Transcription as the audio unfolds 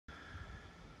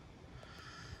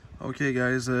Okay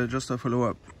guys, just a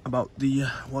follow-up about the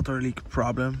water leak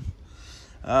problem.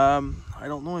 I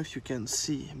don't know if you can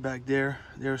see back there,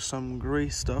 there's some gray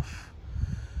stuff.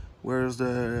 Where's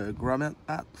the grommet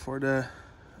at for the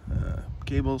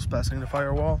cables passing the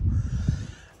firewall?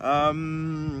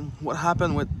 What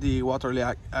happened with the water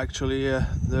leak? Actually,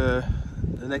 the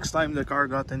next time the car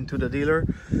got into the dealer,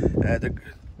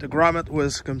 the grommet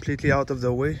was completely out of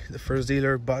the way. The first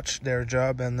dealer botched their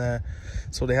job, and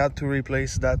so they had to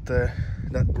replace that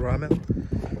grommet.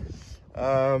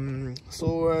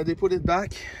 So they put it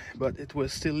back, but it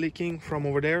was still leaking from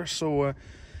over there. So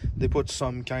they put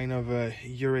some kind of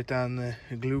urethane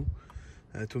glue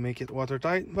to make it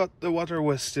watertight, but the water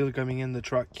was still coming in the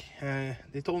truck.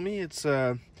 They told me it's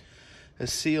a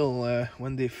seal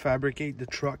when they fabricate the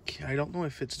truck. I don't know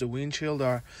if it's the windshield,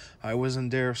 or I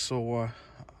wasn't there, so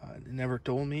they never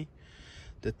told me.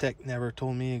 The tech never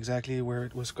told me exactly where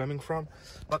it was coming from,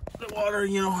 but the water,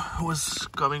 you know, was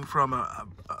coming from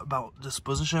about this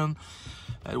position.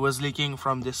 It was leaking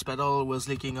from this pedal, was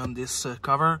leaking on this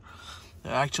cover.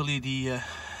 Actually, the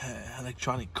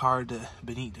electronic card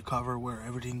beneath the cover where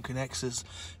everything connects is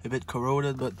a bit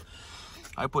corroded, but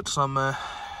I put some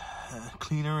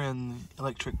cleaner and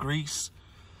electric grease.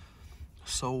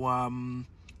 So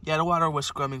yeah, the water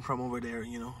was coming from over there,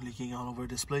 you know, leaking all over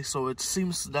this place. So it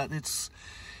seems that it's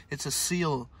a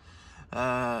seal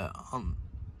on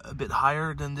a bit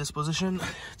higher than this position.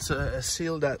 It's a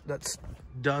seal that's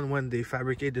done when they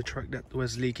fabricate the truck that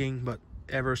was leaking, but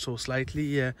ever so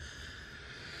slightly.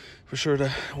 For sure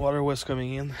the water was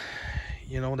coming in,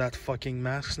 you know, that fucking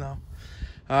mask now.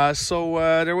 So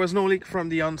there was no leak from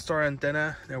the OnStar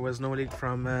antenna, there was no leak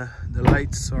from the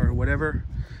lights or whatever.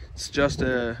 It's just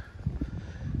a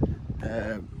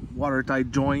watertight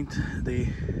joint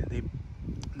they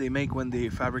make when they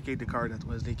fabricate the car that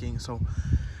was leaking. So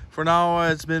for now,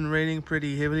 it's been raining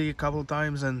pretty heavily a couple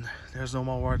times, and there's no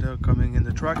more water coming in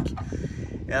the truck.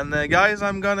 And guys,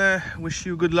 I'm gonna wish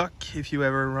you good luck if you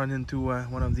ever run into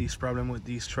one of these problems with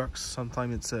these trucks.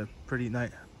 Sometimes it's a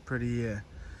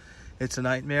it's a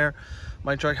nightmare.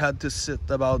 My truck had to sit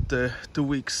about 2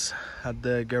 weeks at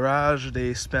the garage.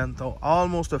 They spent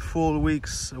almost a full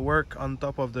week's work on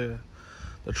top of the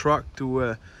truck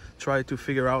to try to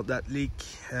figure out that leak.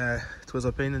 It was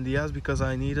a pain in the ass because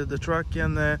I needed the truck,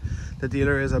 and the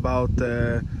dealer is about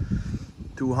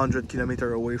 200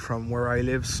 kilometers away from where I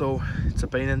live, so it's a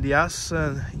pain in the ass.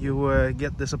 You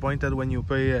get disappointed when you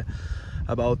pay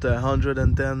about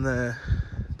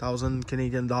 110,000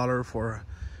 Canadian dollar for a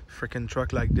freaking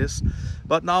truck like this.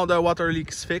 But now the water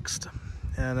leak's fixed,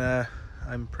 and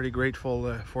I'm pretty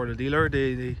grateful for the dealer.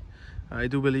 I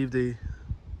do believe they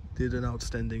did an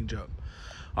outstanding job.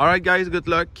 All right guys, good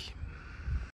luck.